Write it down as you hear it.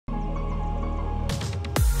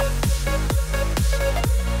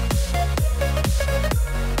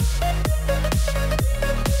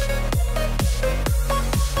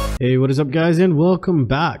Hey, what is up guys, and welcome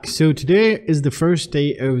back. So today is the first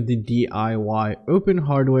day of the DIY Open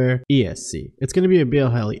Hardware ESC. It's going to be a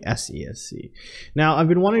BLHeli ESC. Now, I've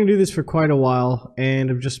been wanting to do this for quite a while,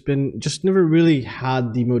 and I've just never really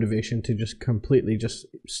had the motivation to completely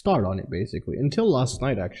start on it, basically, until last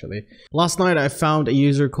night actually. Last night I found a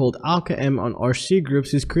user called AlkaM on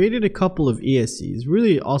Rcgroups who's created a couple of ESCs.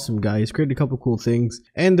 Really awesome guy. He's created a couple cool things,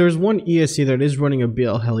 and there's one ESC that is running a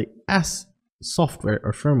BLHeli S software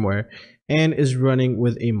or firmware and is running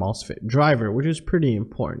with a Fet Driver, which is pretty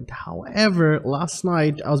important. However, last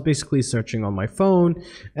night I was basically searching on my phone,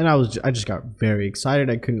 and I just got very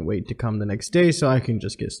excited. I couldn't wait to come the next day so I can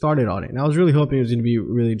just get started on it. And I was really hoping it was going to be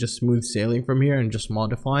really just smooth sailing from here and just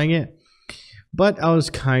modifying it, but I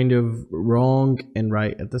was kind of wrong and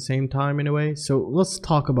right at the same time in a way. So let's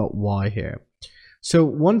talk about why here. So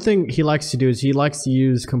one thing he likes to do is he likes to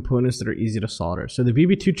use components that are easy to solder. So the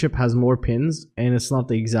BB2 chip has more pins, and it's not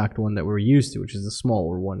the exact one that we're used to, which is the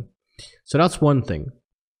smaller one. So that's one thing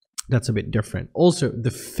that's a bit different. Also,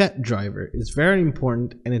 the Fet Driver is very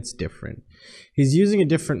important, and it's different. He's using a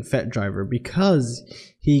different Fet Driver because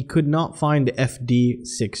he could not find the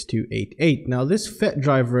FD6288. Now this Fet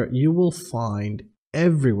Driver you will find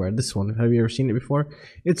everywhere. This one, have you ever seen it before?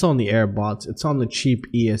 It's on the Airbots, it's on the cheap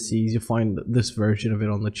ESCs. You'll find this version of it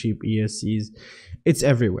on the cheap ESCs. It's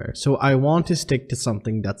everywhere. So I want to stick to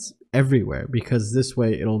something that's everywhere, because this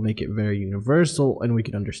way it'll make it very universal and we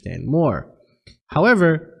can understand more.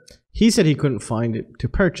 However, he said he couldn't find it to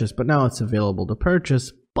purchase, but now it's available to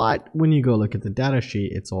purchase. But when you go look at the data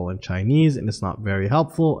sheet, it's all in Chinese and it's not very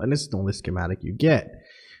helpful, and it's the only schematic you get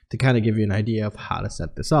to kind of give you an idea of how to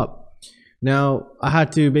set this up. Now, I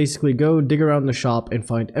had to basically go dig around the shop and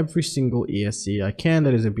find every single ESC I can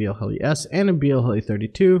that is a BLHeli S and a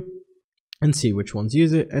BLHeli32 and see which ones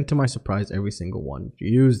use it. And to my surprise, every single one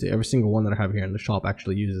used it. Every single one that I have here in the shop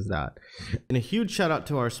actually uses that. And a huge shout out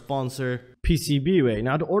to our sponsor, PCBway.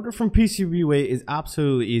 Now, to order from PCBway is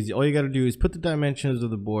absolutely easy. All you got to do is put the dimensions of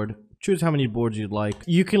the board, choose how many boards you'd like.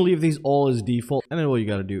 You can leave these all as default, and then all you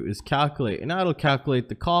got to do is calculate. And now it'll calculate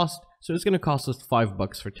the cost. So it's going to cost us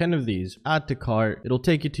 $5 for 10 of these. Add to cart. It'll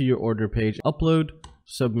take you to your order page. Upload,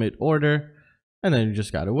 submit order, and then you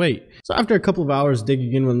just gotta wait. So after a couple of hours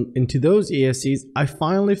digging into those ESCs, I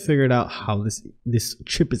finally figured out how this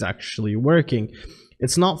chip is actually working.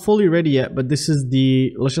 It's not fully ready yet, but this is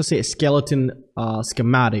the, let's just say, a skeleton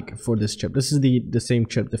schematic for this chip. This is the same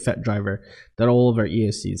chip, the Fet Driver, that all of our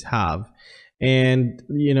ESCs have. And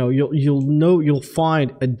you know, you'll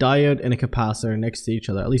find a diode and a capacitor next to each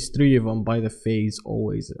other, at least 3 of them by the phase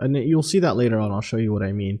always, and you'll see that later on. I'll show you what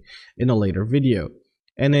I mean in a later video.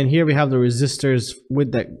 And then here we have the resistors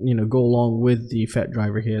with that, you know, go along with the Fet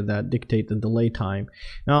Driver here that dictate the delay time.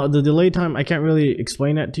 Now the delay time, I can't really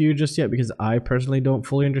explain that to you just yet because I personally don't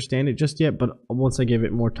fully understand it just yet, but once I give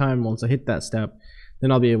it more time, once I hit that step,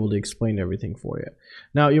 then I'll be able to explain everything for you.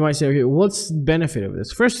 Now, you might say, okay, what's the benefit of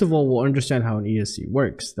this? First of all, we'll understand how an ESC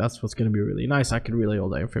works. That's what's going to be really nice. I can relay all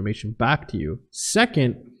that information back to you.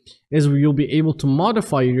 Second is you'll be able to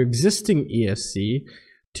modify your existing ESC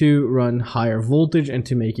to run higher voltage and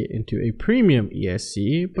to make it into a premium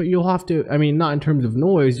ESC. But you'll have to, I mean, not in terms of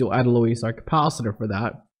noise, you'll add a low ESR capacitor for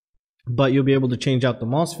that. But you'll be able to change out the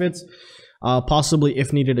MOSFETs. Possibly,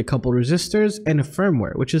 if needed, a couple resistors and a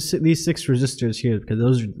firmware, which is these 6 resistors here, because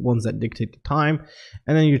those are the ones that dictate the time.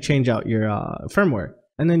 And then you change out your firmware,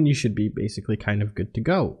 and then you should be basically kind of good to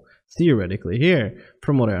go, theoretically here,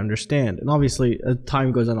 from what I understand. And obviously, as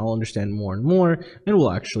time goes on, I'll understand more and more, and we'll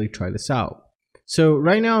actually try this out. So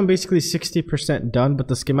right now I'm basically 60% done, but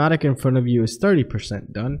the schematic in front of you is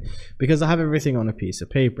 30% done because I have everything on a piece of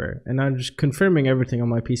paper, and I'm just confirming everything on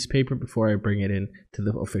my piece of paper before I bring it in to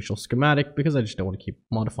the official schematic, because I just don't want to keep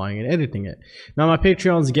modifying and editing it. Now my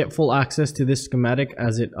Patreons get full access to this schematic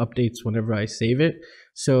as it updates whenever I save it.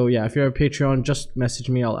 So yeah, if you're a Patreon, just message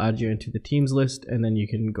me, I'll add you into the teams list, and then you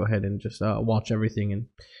can go ahead and just watch everything and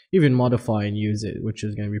even modify and use it, which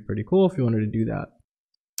is going to be pretty cool if you wanted to do that.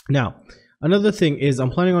 Now, another thing is I'm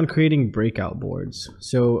planning on creating breakout boards.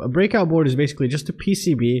 So a breakout board is basically just a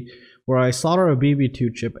PCB where I solder a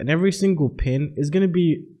BB2 chip, and every single pin is going to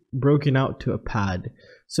be broken out to a pad.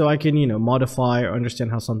 So I can, you know, modify or understand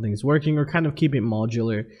how something's working, or kind of keep it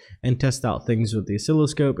modular and test out things with the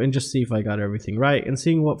oscilloscope and just see if I got everything right, and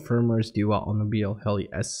seeing what firmwares do out on the BLHeli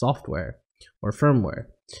S software or firmware.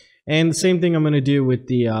 And the same thing I'm going to do with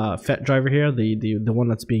the Fet Driver here, the one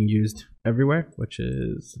that's being used everywhere, which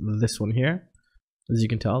is this one here. As you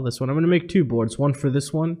can tell, this one, I'm going to make 2 boards, one for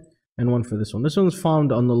this one and one for this one. This one's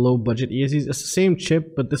found on the low budget ESCs. It's the same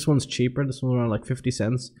chip, but this one's cheaper. This one's around like 50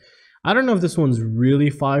 cents. I don't know if this one's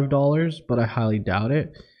really $5, but I highly doubt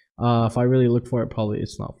it. If I really look for it, probably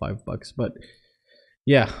it's not $5, but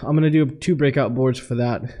yeah, I'm gonna do 2 breakout boards for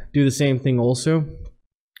that. Do the same thing also.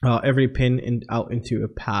 Every pin out into a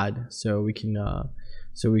pad, so we can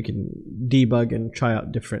debug and try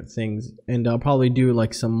out different things. And I'll probably do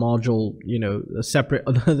like some module, you know, a separate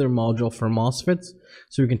another module for MOSFETs,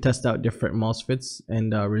 so we can test out different MOSFETs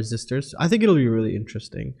and resistors. I think it'll be really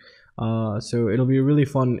interesting. So it'll be a really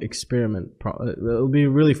fun experiment. It'll be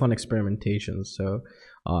really fun experimentation. So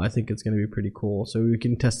I think it's going to be pretty cool. So we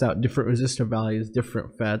can test out different resistor values,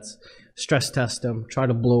 different FETs, stress test them, try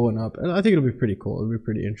to blow one up, and I think it'll be pretty cool. It'll be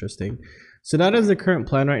pretty interesting. So that is the current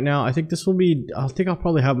plan right now. I think this will be, I think I'll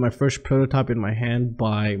probably have my first prototype in my hand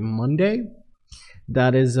by Monday.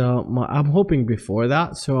 That is, I'm hoping before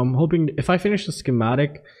that. So I'm hoping if I finish the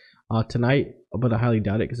schematic tonight, but I highly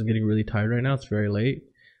doubt it because I'm getting really tired right now. It's very late.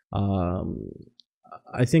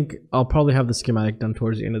 I think I'll probably have the schematic done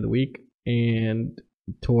towards the end of the week, and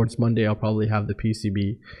towards Monday I'll probably have the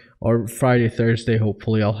PCB, or Friday, Thursday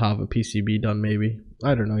hopefully I'll have a PCB done, maybe.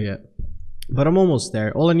 I don't know yet, but I'm almost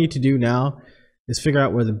there. All I need to do now is figure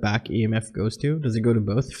out where the back EMF goes to. Does it go to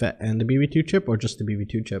both FET and the BB2 chip, or just the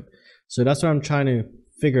BB2 chip? So that's what I'm trying to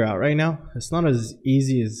figure out right now. It's not as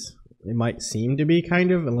easy as it might seem to be,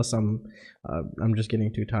 kind of, unless I'm just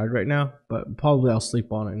getting too tired right now. But probably I'll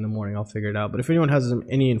sleep on it in the morning. I'll figure it out. But if anyone has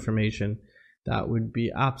any information, that would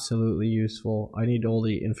be absolutely useful. I need all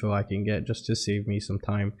the info I can get just to save me some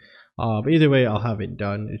time. But either way, I'll have it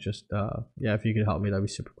done. It's just yeah, if you could help me, that'd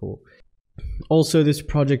be super cool. Also, this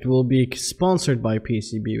project will be sponsored by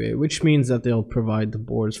PCBway, which means that they'll provide the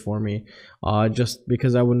boards for me, just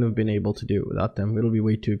because I wouldn't have been able to do it without them. It'll be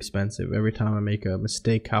way too expensive. Every time I make a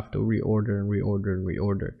mistake, I have to reorder and reorder and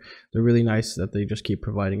reorder. They're really nice that they just keep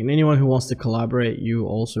providing. And anyone who wants to collaborate, you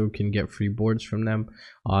also can get free boards from them.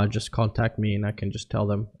 Just contact me and I can just tell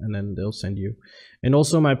them, and then they'll send you. And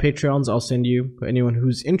also my Patreons, I'll send you. For anyone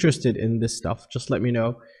who's interested in this stuff, just let me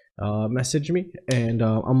know. Message me, and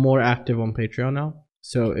I'm more active on Patreon now.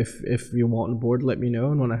 So if you want a board, let me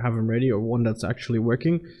know, and when I have them ready, or one that's actually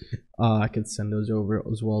working, I can send those over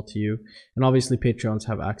as well to you. And obviously Patreons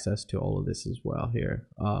have access to all of this as well here,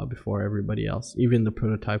 before everybody else. Even the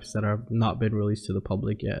prototypes that have not been released to the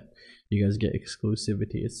public yet, you guys get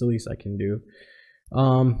exclusivity. It's the least I can do.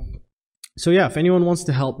 So yeah, if anyone wants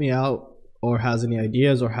to help me out, or has any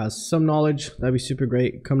ideas, or has some knowledge, that'd be super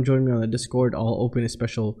great. Come join me on the Discord. I'll open a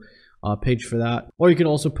special page for that. Or you can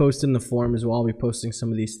also post in the forum as well. I'll be posting some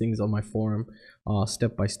of these things on my forum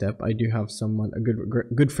step by step. I do have someone,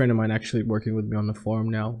 a good friend of mine actually working with me on the forum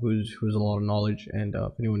now, who's a lot of knowledge, and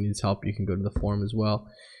if anyone needs help, you can go to the forum as well.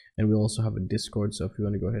 And we also have a Discord, so if you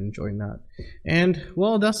want to go ahead and join that. And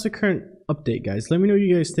well, that's the current update, guys. Let me know what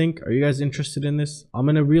you guys think. Are you guys interested in this? I'm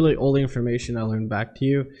gonna relay all the information I learned back to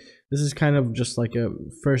you. This is kind of just like a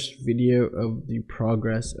first video of the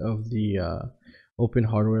progress of the Open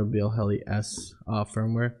Hardware BLHeli S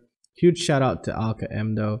firmware. Huge shout out to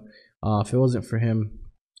AlkaM though. If it wasn't for him,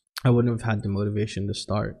 I wouldn't have had the motivation to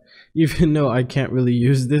start. Even though I can't really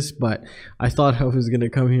use this, but I thought I was gonna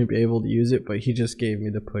come here and be able to use it, but he just gave me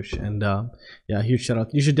the push. And yeah, huge shout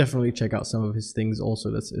out. You should definitely check out some of his things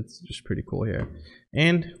also. It's just pretty cool here.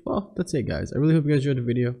 And well, that's it, guys. I really hope you guys enjoyed the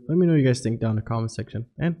video. Let me know what you guys think down in the comment section,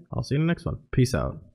 and I'll see you in the next one. Peace out.